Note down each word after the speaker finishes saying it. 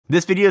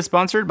This video is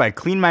sponsored by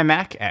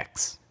CleanMyMac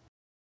X.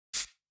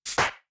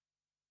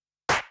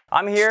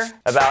 I'm here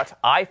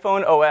about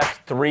iPhone OS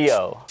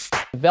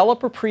 3.0.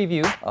 Developer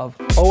preview of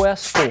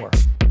OS 4.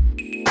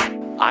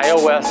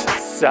 iOS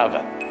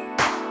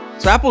 7.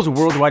 So Apple's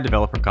Worldwide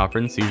Developer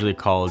Conference, usually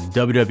called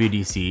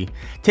WWDC,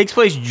 takes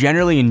place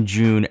generally in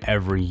June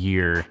every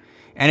year.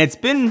 And it's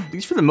been, at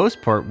least for the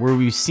most part, where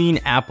we've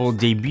seen Apple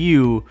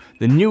debut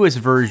the newest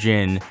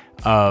version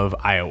of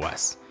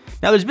iOS.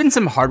 Now there's been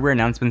some hardware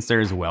announcements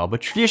there as well,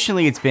 but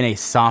traditionally it's been a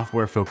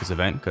software-focused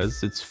event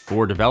because it's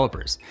for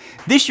developers.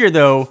 This year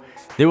though,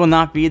 there will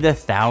not be the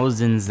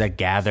thousands that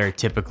gather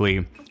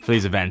typically for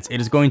these events. It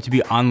is going to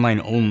be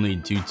online only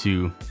due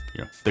to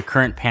the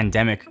current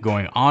pandemic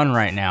going on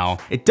right now.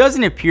 It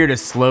doesn't appear to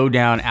slow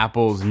down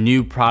Apple's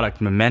new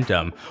product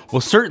momentum.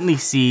 We'll certainly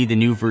see the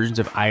new versions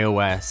of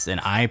iOS and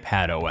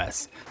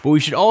iPadOS, but we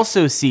should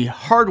also see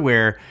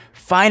hardware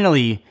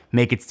finally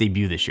make its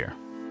debut this year.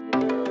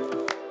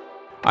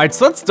 All right,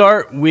 so let's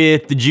start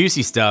with the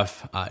juicy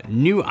stuff,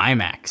 new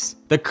iMacs.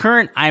 The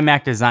current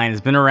iMac design has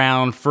been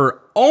around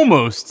for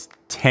almost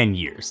 10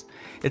 years.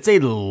 It's a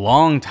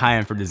long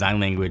time for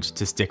design language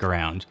to stick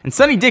around. And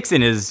Sonny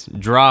Dixon has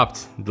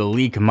dropped the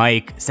leak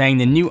mic saying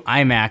the new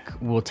iMac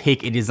will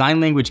take a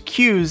design language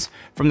cues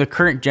from the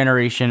current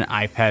generation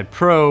iPad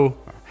Pro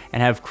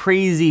and have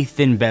crazy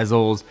thin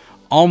bezels,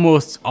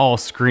 almost all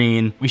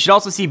screen. We should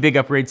also see big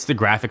upgrades to the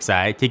graphics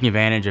side, taking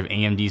advantage of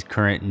AMD's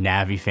current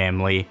Navi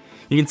family.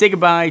 You can say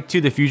goodbye to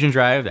the Fusion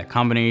drive, that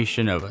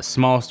combination of a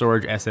small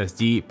storage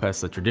SSD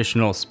plus a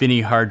traditional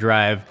spinny hard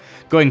drive,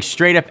 going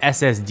straight up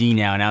SSD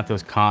now that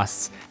those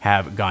costs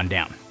have gone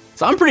down.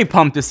 So I'm pretty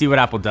pumped to see what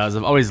Apple does.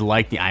 I've always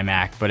liked the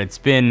iMac, but it's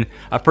been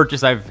a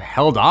purchase I've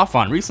held off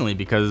on recently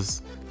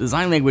because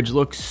design language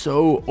looks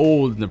so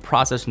old and the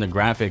processor and the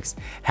graphics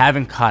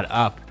haven't caught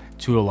up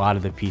to a lot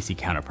of the PC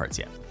counterparts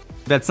yet.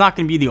 That's not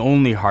going to be the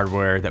only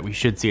hardware that we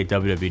should see at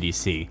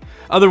WWDC.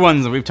 Other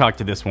ones, we've talked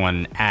to this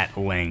one at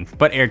length,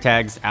 but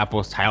AirTags,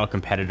 Apple's tile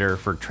competitor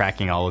for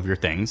tracking all of your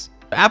things.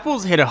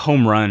 Apple's hit a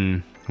home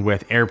run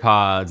with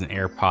AirPods and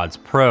AirPods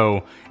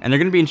Pro, and they're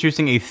going to be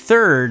introducing a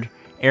third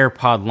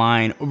AirPod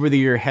line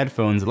over-the-ear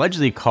headphones,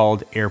 allegedly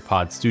called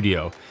AirPod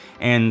Studio.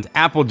 And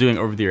Apple doing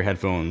over-the-ear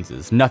headphones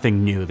is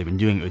nothing new. They've been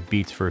doing it with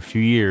Beats for a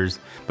few years,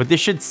 but this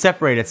should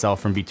separate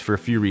itself from Beats for a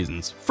few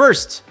reasons.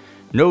 First,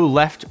 no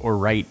left or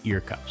right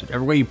ear cups.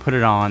 Whichever way you put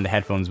it on, the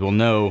headphones will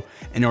know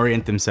and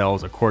orient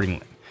themselves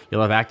accordingly.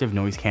 You'll have active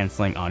noise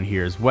canceling on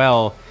here as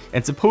well.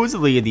 And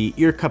supposedly the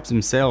ear cups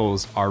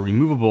themselves are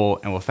removable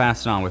and will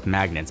fasten on with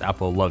magnets.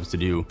 Apple loves to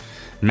do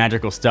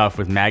magical stuff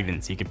with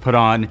magnets. You could put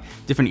on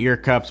different ear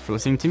cups for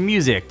listening to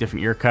music,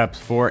 different ear cups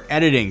for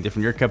editing,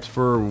 different ear cups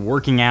for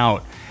working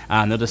out.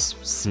 They'll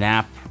just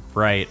snap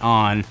right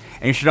on.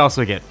 And you should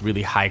also get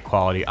really high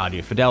quality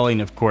audio fidelity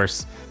and of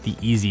course the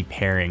easy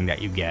pairing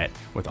that you get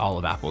with all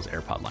of Apple's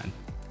AirPod line.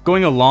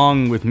 Going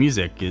along with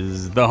music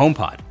is the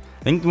HomePod.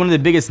 I think one of the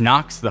biggest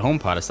knocks to the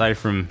HomePod, aside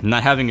from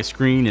not having a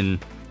screen and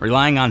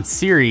relying on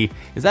Siri,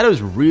 is that it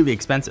was really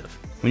expensive.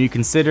 When you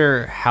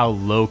consider how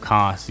low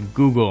cost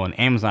Google and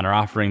Amazon are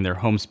offering their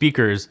home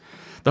speakers,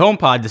 the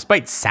HomePod,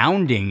 despite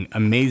sounding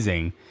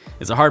amazing,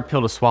 is a hard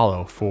pill to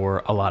swallow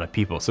for a lot of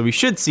people. So we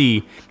should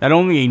see not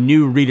only a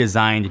new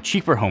redesigned,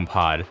 cheaper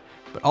HomePod,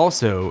 but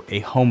also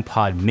a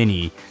HomePod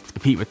Mini to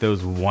compete with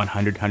those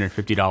 $100,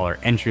 $150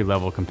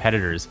 entry-level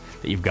competitors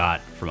that you've got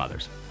from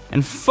others.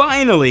 And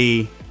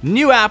finally,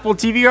 new Apple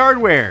TV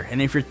hardware.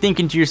 And if you're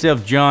thinking to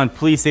yourself, John,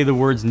 please say the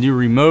words new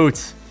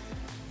remote,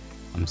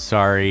 I'm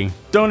sorry.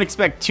 Don't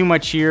expect too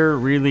much here.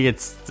 Really,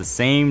 it's the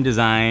same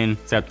design,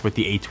 except with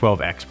the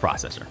A12X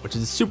processor, which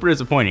is super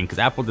disappointing because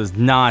Apple does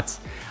not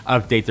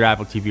update their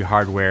Apple TV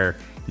hardware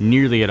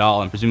nearly at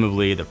all. And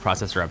presumably the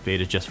processor update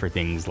is just for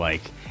things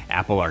like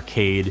Apple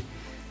Arcade.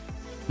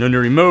 No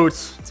new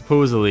remotes,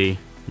 supposedly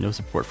no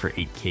support for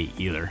 8K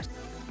either.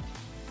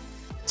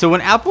 So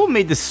when Apple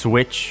made the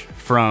switch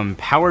from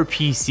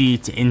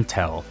PowerPC to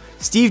Intel,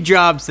 Steve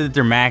Jobs said that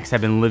their Macs have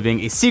been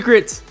living a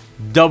secret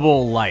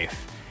double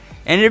life.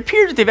 And it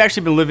appears that they've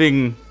actually been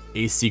living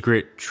a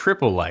secret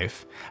triple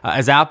life,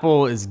 as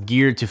Apple is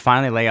geared to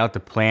finally lay out the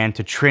plan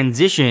to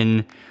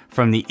transition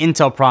from the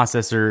Intel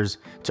processors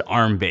to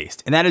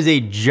ARM-based. And that is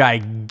a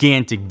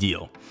gigantic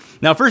deal.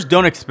 Now first,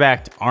 don't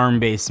expect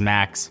ARM-based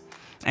Macs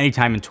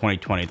anytime in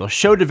 2020. They'll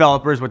show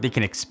developers what they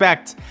can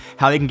expect,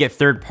 how they can get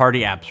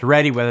third-party apps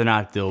ready, whether or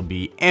not they'll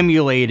be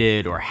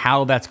emulated or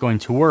how that's going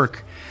to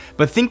work.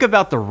 But think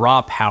about the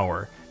raw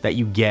power that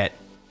you get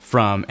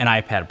from an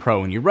iPad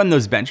Pro. When you run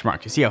those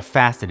benchmarks, you see how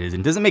fast it is.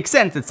 And it doesn't make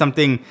sense that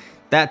something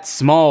that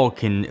small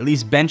can at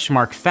least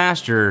benchmark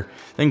faster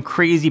than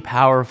crazy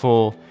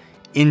powerful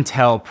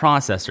Intel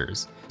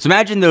processors. So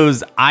imagine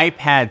those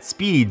iPad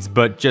speeds,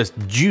 but just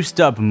juiced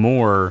up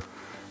more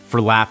for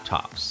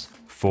laptops,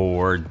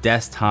 for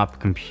desktop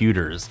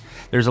computers.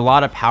 There's a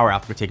lot of power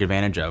Apple could take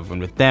advantage of,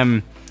 and with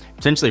them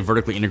essentially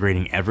vertically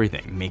integrating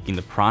everything, making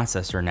the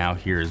processor now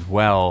here as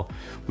well,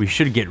 we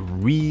should get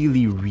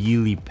really,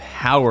 really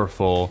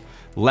powerful,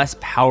 less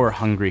power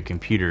hungry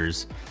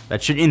computers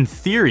that should, in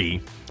theory,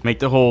 make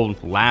the whole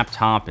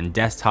laptop and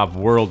desktop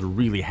world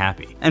really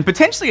happy. And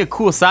potentially a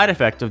cool side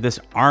effect of this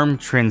ARM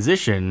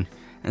transition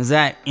is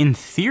that, in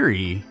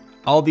theory,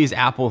 all these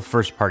Apple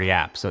first-party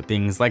apps, so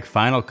things like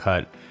Final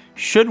Cut,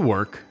 should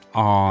work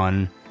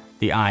on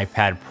the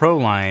iPad Pro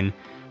line,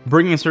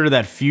 bringing sort of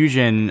that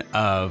fusion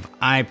of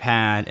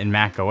iPad and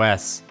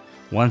macOS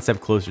one step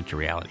closer to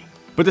reality.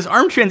 But this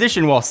ARM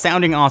transition, while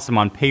sounding awesome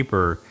on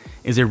paper,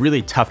 is a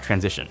really tough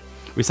transition.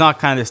 We saw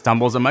kind of the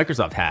stumbles that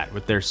Microsoft had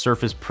with their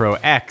Surface Pro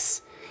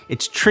X.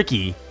 It's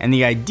tricky, and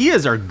the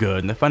ideas are good,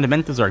 and the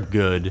fundamentals are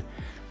good,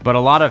 but a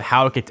lot of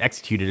how it gets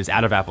executed is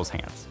out of Apple's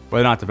hands.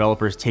 Whether or not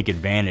developers take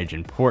advantage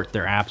and port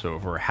their apps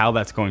over, how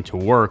that's going to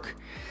work,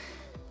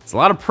 it's a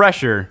lot of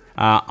pressure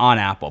on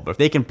Apple. But if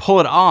they can pull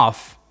it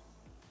off,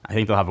 I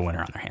think they'll have a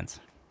winner on their hands.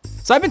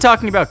 So I've been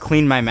talking about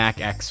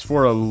CleanMyMac X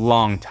for a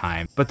long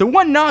time, but the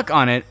one knock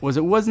on it was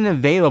it wasn't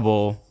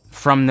available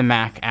from the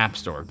Mac App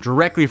Store,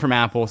 directly from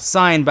Apple,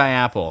 signed by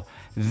Apple.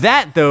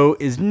 That, though,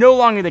 is no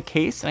longer the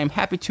case, and I'm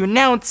happy to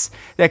announce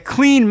that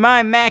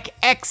CleanMyMac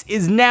X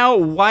is now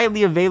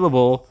widely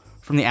available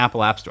from the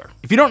Apple App Store.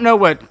 If you don't know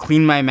what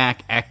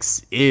CleanMyMac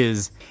X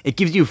is, it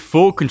gives you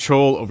full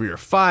control over your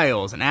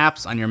files and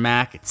apps on your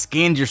Mac. It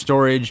scans your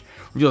storage,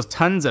 reveals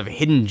tons of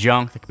hidden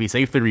junk that can be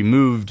safely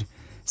removed,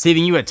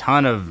 saving you a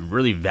ton of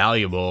really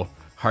valuable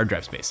hard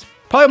drive space.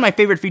 Probably one of my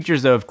favorite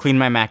features of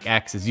CleanMyMac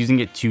X is using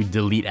it to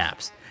delete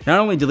apps. Not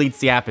only deletes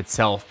the app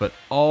itself, but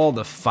all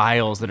the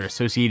files that are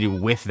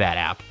associated with that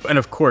app. And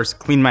of course,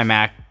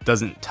 CleanMyMac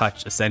doesn't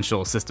touch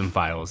essential system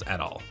files at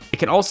all. It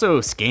can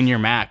also scan your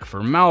Mac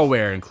for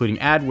malware, including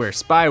adware,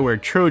 spyware,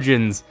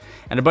 trojans,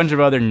 and a bunch of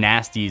other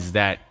nasties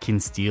that can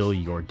steal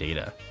your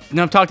data.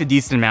 Now, I've talked a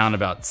decent amount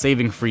about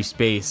saving free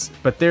space,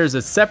 but there's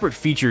a separate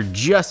feature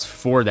just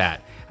for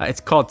that. It's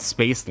called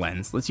Space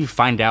Lens. It lets you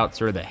find out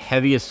sort of the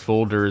heaviest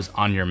folders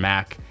on your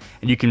Mac,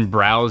 and you can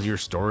browse your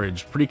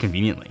storage pretty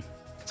conveniently.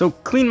 So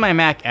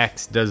CleanMyMac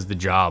X does the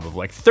job of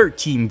like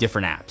 13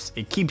 different apps.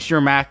 It keeps your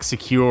Mac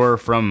secure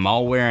from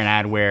malware and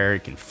adware.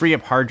 It can free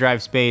up hard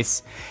drive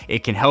space.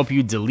 It can help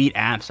you delete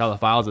apps, all the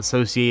files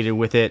associated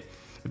with it.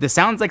 If this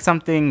sounds like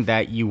something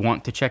that you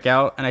want to check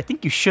out, and I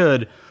think you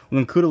should, we'll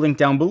include a link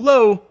down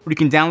below where you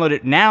can download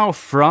it now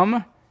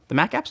from the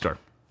Mac App Store.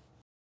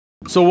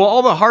 So while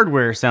all the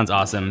hardware sounds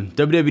awesome,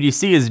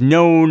 WWDC is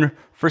known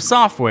for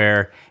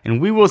software, and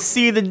we will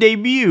see the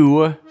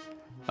debut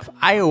of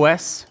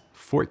iOS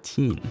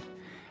 14.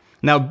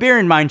 Now, bear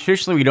in mind,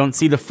 traditionally we don't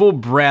see the full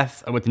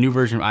breadth of what the new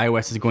version of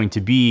iOS is going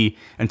to be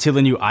until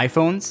the new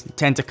iPhones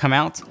tend to come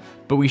out,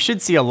 but we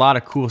should see a lot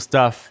of cool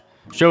stuff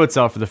show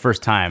itself for the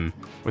first time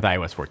with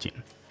iOS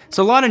 14.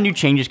 So a lot of new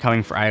changes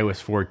coming for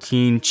iOS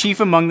 14,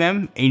 chief among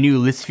them, a new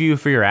list view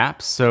for your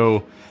apps.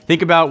 So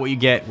think about what you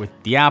get with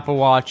the Apple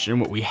Watch and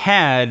what we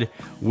had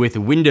with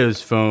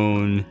Windows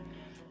Phone.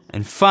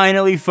 And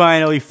finally,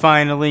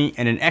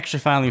 and an extra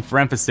finally for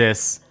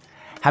emphasis,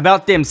 how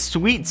about them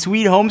sweet,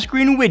 sweet home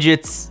screen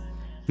widgets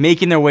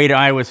making their way to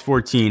iOS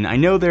 14? I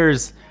know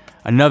there's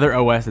another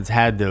OS that's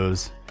had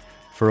those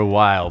for a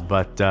while,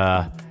 but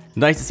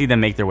nice to see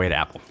them make their way to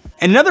Apple.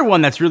 Another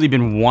one that's really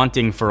been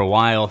wanting for a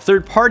while,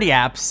 third-party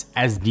apps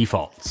as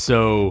default.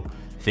 So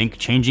think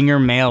changing your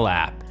Mail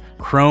app,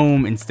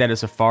 Chrome instead of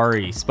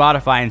Safari,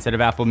 Spotify instead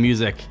of Apple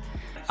Music.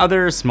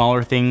 Other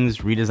smaller things,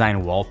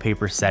 redesign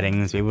wallpaper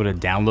settings, be able to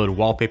download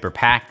wallpaper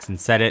packs and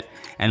set it,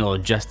 and it'll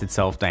adjust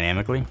itself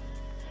dynamically.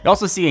 You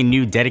also see a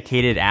new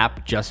dedicated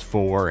app just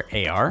for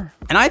AR.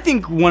 And I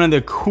think one of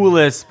the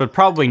coolest, but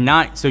probably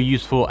not so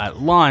useful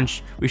at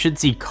launch, we should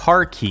see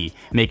Car Key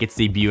make its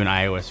debut in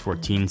iOS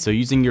 14. So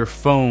using your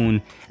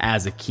phone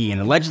as a key.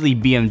 And allegedly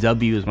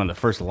BMW is one of the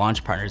first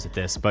launch partners at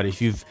this. But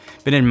if you've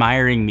been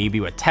admiring maybe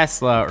what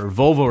Tesla or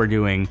Volvo are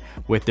doing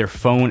with their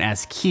phone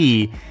as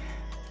key,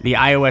 the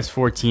iOS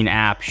 14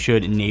 app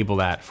should enable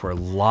that for a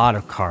lot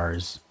of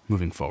cars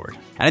moving forward.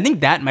 And I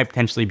think that might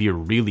potentially be a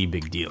really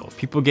big deal. If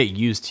people get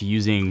used to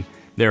using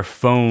their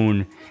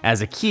phone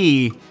as a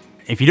key,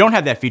 if you don't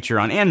have that feature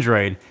on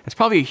Android, that's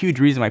probably a huge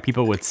reason why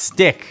people would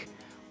stick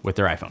with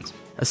their iPhones.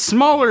 A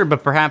smaller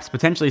but perhaps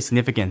potentially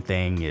significant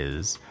thing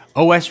is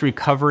OS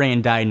recovery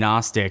and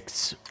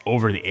diagnostics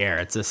over the air.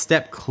 It's a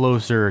step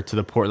closer to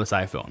the portless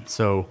iPhone.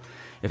 So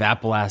if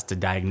Apple has to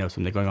diagnose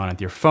something going on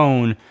with your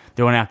phone,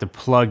 they won't have to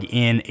plug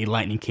in a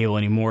lightning cable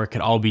anymore. It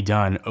could all be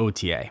done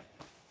OTA.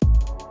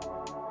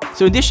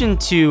 So in addition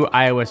to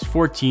iOS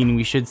 14,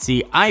 we should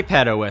see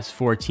iPadOS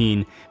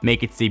 14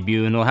 make its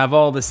debut, and it'll have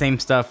all the same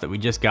stuff that we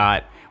just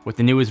got with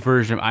the newest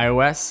version of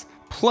iOS,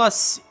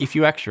 plus a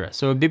few extra.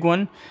 So a big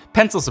one,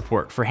 pencil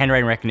support for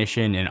handwriting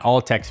recognition in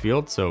all text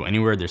fields. So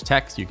anywhere there's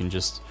text, you can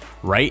just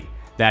write.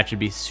 That should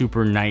be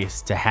super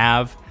nice to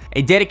have.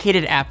 A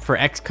dedicated app for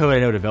Xcode. I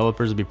know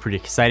developers will be pretty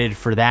excited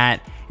for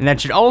that. And that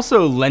should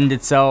also lend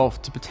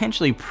itself to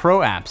potentially pro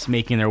apps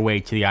making their way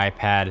to the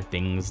iPad.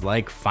 Things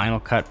like Final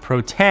Cut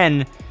Pro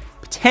 10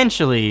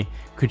 potentially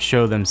could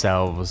show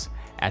themselves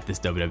at this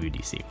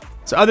WWDC.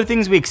 So other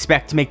things we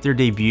expect to make their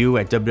debut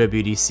at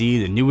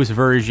WWDC, the newest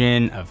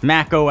version of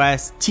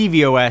macOS,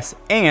 tvOS,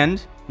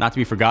 and, not to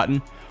be forgotten,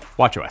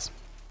 watchOS.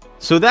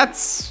 So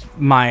that's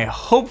my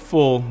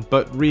hopeful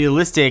but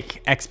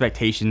realistic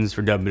expectations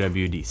for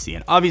WWDC.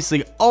 And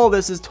obviously all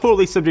this is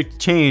totally subject to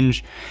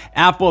change.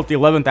 Apple at the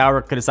 11th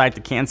hour could decide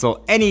to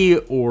cancel any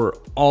or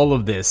all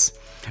of this.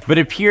 But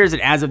it appears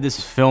that as of this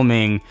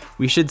filming,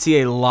 we should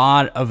see a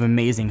lot of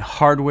amazing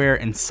hardware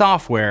and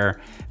software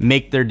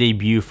make their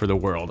debut for the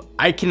world.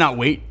 I cannot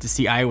wait to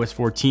see iOS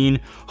 14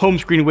 home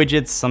screen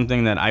widgets,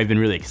 something that I've been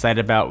really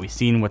excited about. We've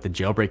seen what the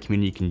jailbreak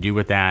community can do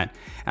with that.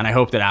 And I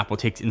hope that Apple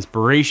takes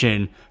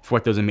inspiration for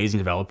what those amazing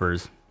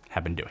developers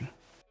have been doing.